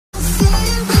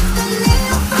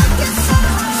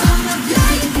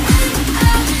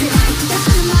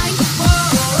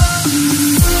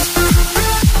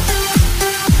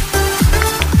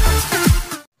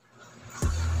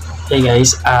Hey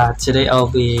guys, today I'll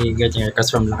be getting a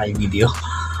request from Lakay Video.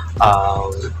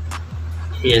 Uh,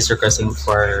 he is requesting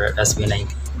for SB19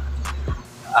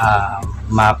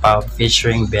 Mapa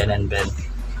featuring Ben and Ben.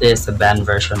 This is the band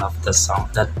version of the song,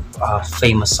 that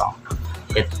famous song,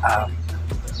 hit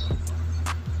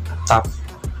top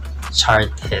chart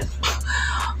hit,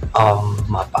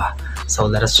 Mapa. So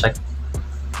let us check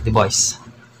the voice.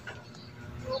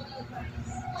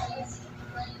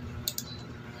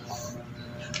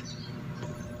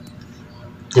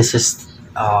 This is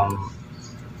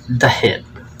the hit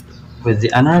with the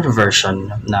another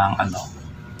version ng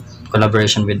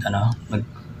collaboration with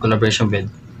collaboration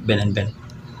with Ben and Ben.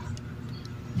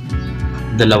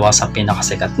 Dalawa sa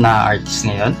pinakasikat na artist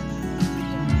ngayon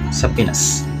sa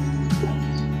Pinas.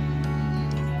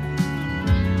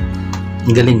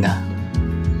 Ang galing na.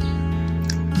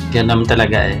 Yan naman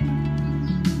talaga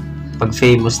pag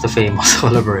famous to famous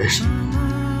collaboration.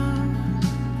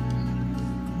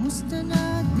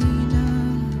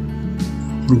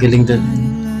 Ang galing din.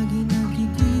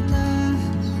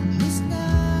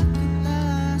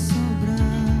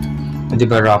 Di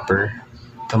ba rapper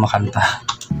kumakanta?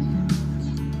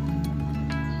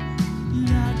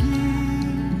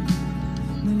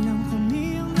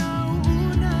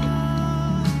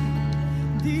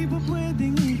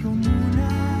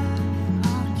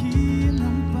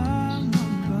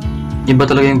 Iba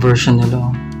talaga yung version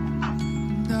nila.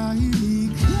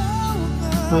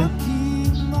 Ay.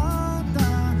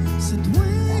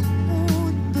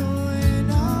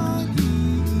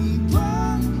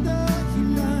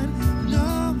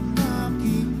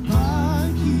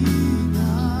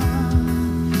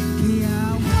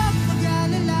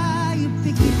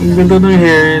 Ang ganda ng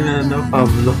hair na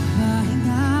Pablo.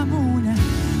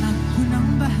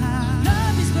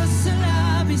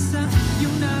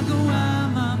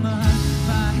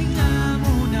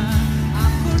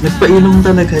 Nagpailong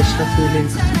talaga siya, feeling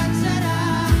ko.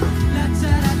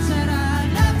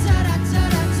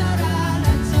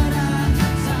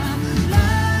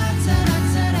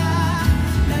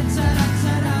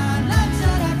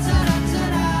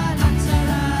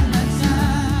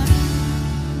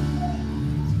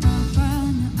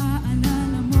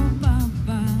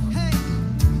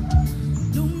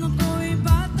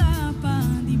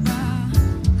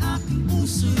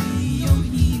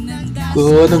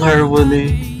 Good ang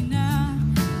harmony.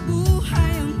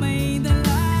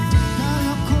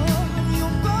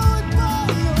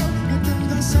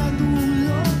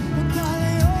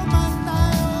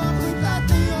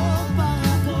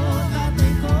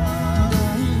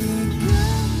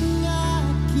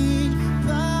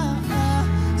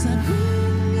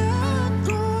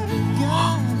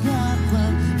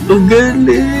 Ang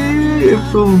galing!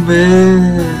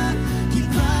 Improvement!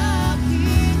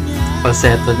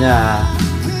 Falsetto niya.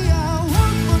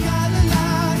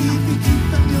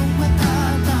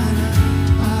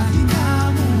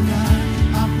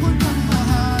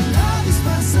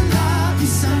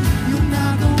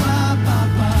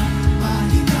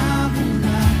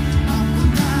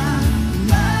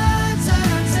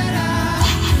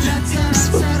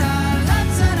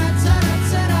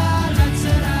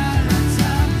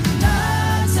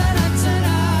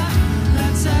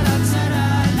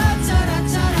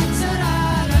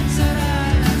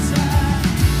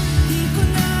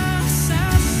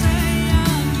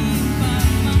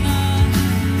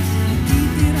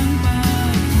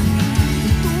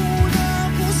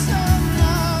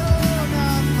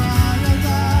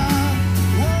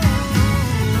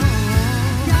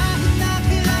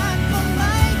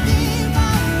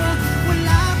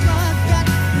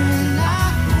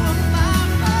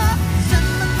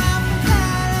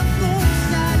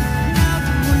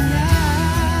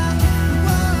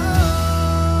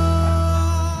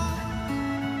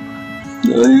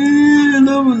 Ay,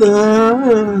 alam mo na.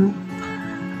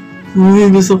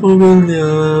 Ay, gusto ko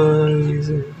ganyan.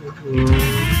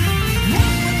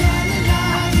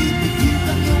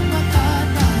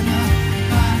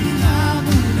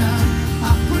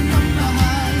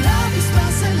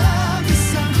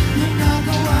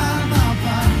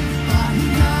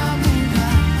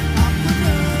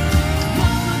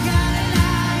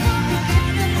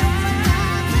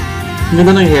 Ang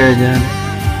ganda ng hair niya.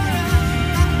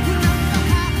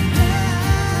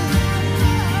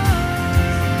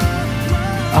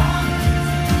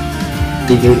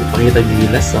 Hindi ko ipakita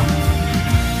gilas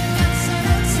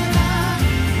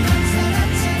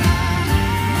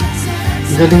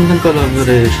Galing ng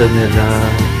collaboration nila.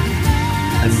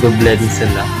 Nagbo-blend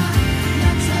sila.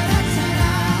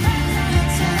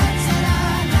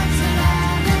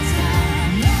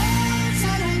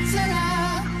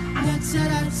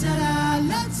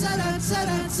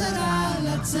 Ta-da!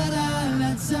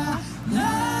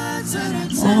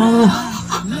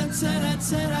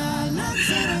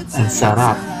 Ang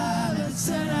sarap.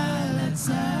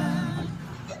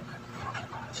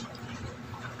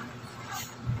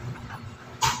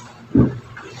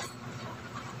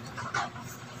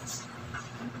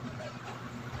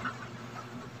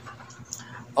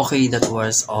 Okay, that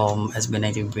was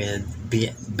SB19 with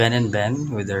Ben and Ben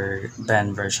with their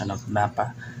band version of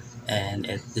Mapa. And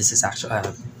this is actually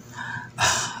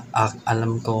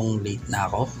alam kong late na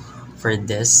ako for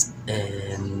this,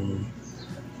 and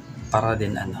para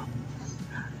din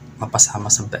mapasama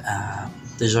sa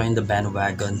to join the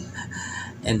bandwagon.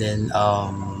 And then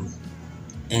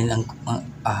and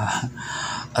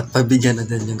at pabigyan na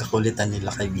din yung kakulitan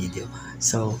nila kay video.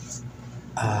 So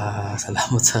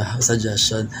salamat sa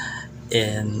suggestion.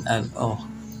 And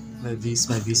my views.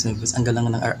 Ang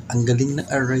galing ng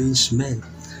arrangement.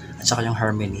 At saka yung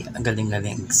harmony, ang galing.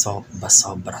 Sobra.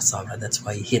 That's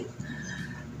why hit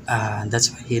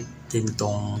din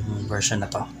tong version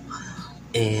na to.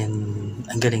 And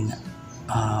ang galing.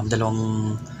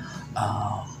 Dalawang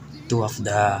two of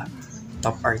the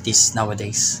top artists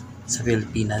nowadays sa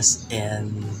Pilipinas,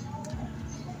 and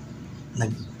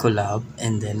nag-collab,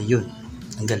 and then yun,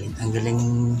 ang galing,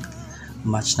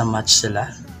 match sila.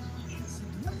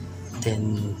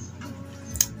 Then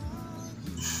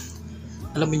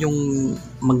alam mo yung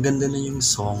maganda na yung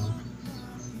song,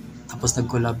 tapos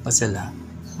nag-collab pa sila,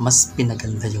 mas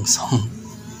pinaganda yung song.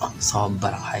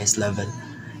 Sobrang highest level,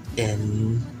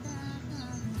 and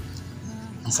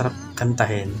ang sarap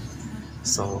kantahin.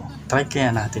 So try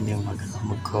kaya natin yung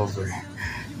mag-cover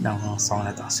ng song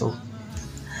na to. So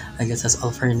I guess that's all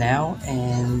for now,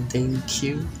 and thank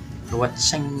you for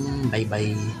watching. Bye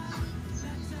bye.